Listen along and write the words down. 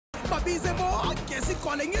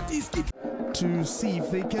to see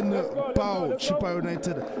if they can bow Chippa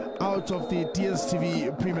United out of the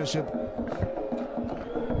DStv Premiership.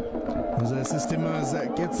 As the system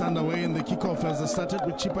gets underway in the kickoff has started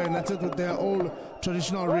with Chippa United with their old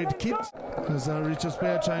traditional red kit. As Richard's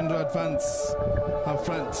player trying to advance up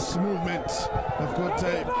front. Movement. They've got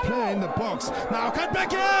a player in the box. Now cut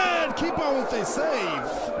back in! Keeper with a save.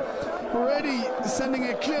 Already sending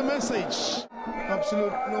a clear message.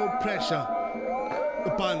 Absolute no pressure.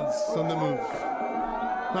 The Buns on the move.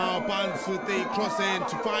 Now Buns with the cross in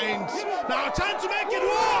to find. Now chance to make it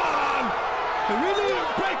one! They really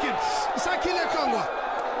break it. Sakile Kangwa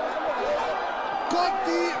got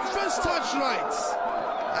the first touch right,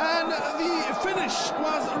 and the finish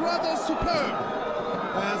was rather superb.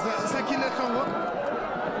 As Sakile Kangwa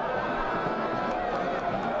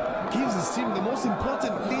gives his team the most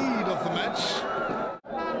important lead of the match.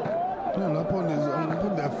 And upon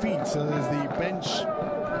their feet, so there's the bench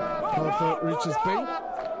of Richards Bay.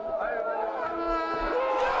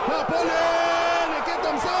 Now Pauline, they get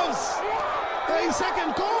themselves a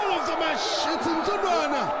second goal of the match. It's in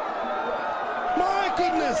Zunwana. My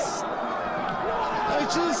goodness.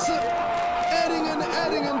 It's just adding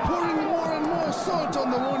and pouring more and more salt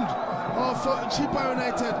on the wound of Chippa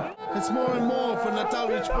United. It's more and more for Natal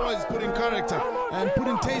Rich Boys putting character and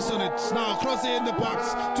putting taste on it. Now crossing in the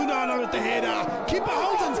box. Tunana with the header. Keeper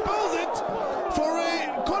holds and spells it for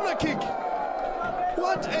a corner kick.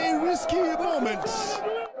 What a risky moment.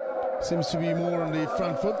 Seems to be more on the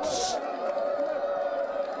front foot.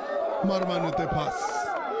 Marman with the pass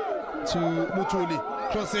to Mutuli.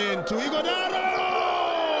 Cross in to Igodaro!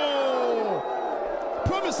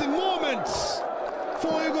 Promising moment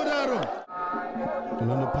for Igodaro. The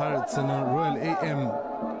London Pirates and Royal AM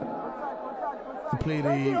who played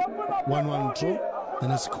a 1-1 draw.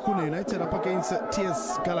 And it's Kukuna United up against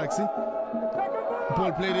TS Galaxy.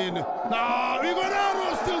 Ball played in. Now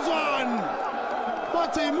Igodaro steals one!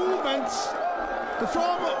 What a movement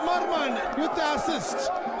from Marman with the assist.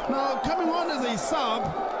 Now coming on as a sub,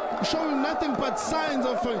 showing nothing but signs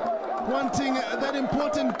of wanting that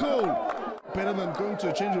important goal. Better than going to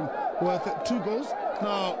a change room with 2 goals.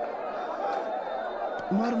 Now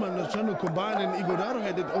Marman was trying to combine and Igodaro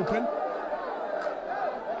had it open.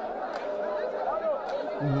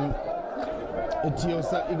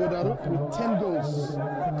 Etiosa Igodaro with 10 goals.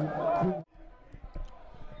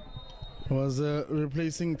 Was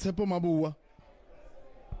replacing Tepo Mabua,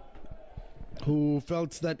 who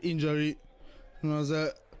felt that injury was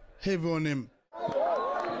heavy on him.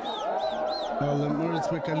 Well, Moritz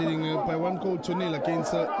Becker leading by 1 goal to 0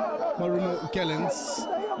 against Marumo Kellens.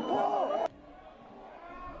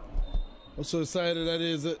 Also a side that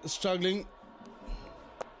is struggling.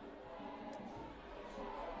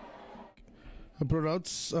 Brought out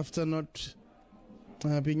after not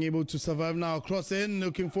being able to survive. Now cross in,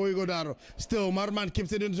 looking for Igodaro. Still Marman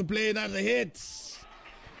keeps it into play, not a hit.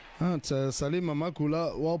 Salim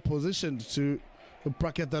Makula well positioned to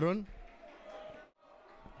bracket the run.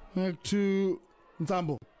 Back to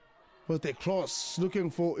Ntambo with a cross, looking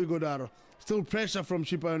for Igodaro. Still pressure from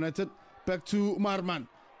Chippa United. Back to Marman.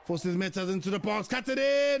 Forces Metas into the box. Cuts it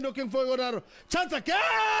in, looking for Igodaro. Chance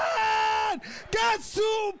again! Gets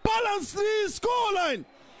to balance the scoreline.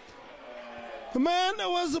 The man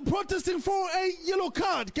was protesting for a yellow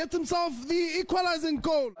card. Gets himself the equalizing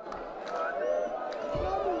goal.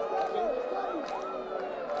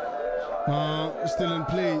 Still in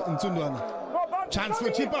play in Tundwana. Chance for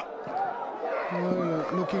Chippa.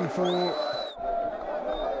 Looking for...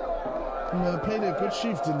 played a good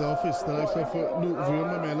shift in the office. The likes of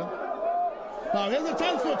Vuyoma Mela. Now here's a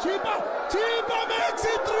chance for Chippa. Chippa makes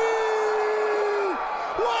it through!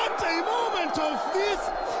 What a moment of this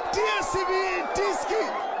DStv Diski.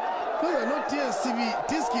 No, not DStv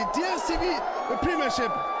Diski. DStv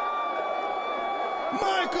Premiership.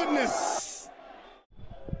 My goodness.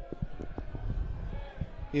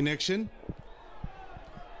 In action.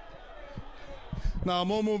 Now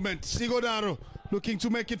more movement. Igodaro looking to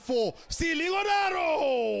make it 4. Still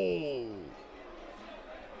Igodaro!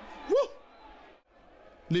 Woo!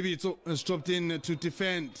 Libito has dropped in to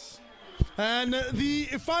defend. And the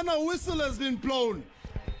final whistle has been blown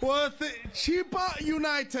with Chippa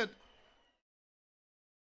United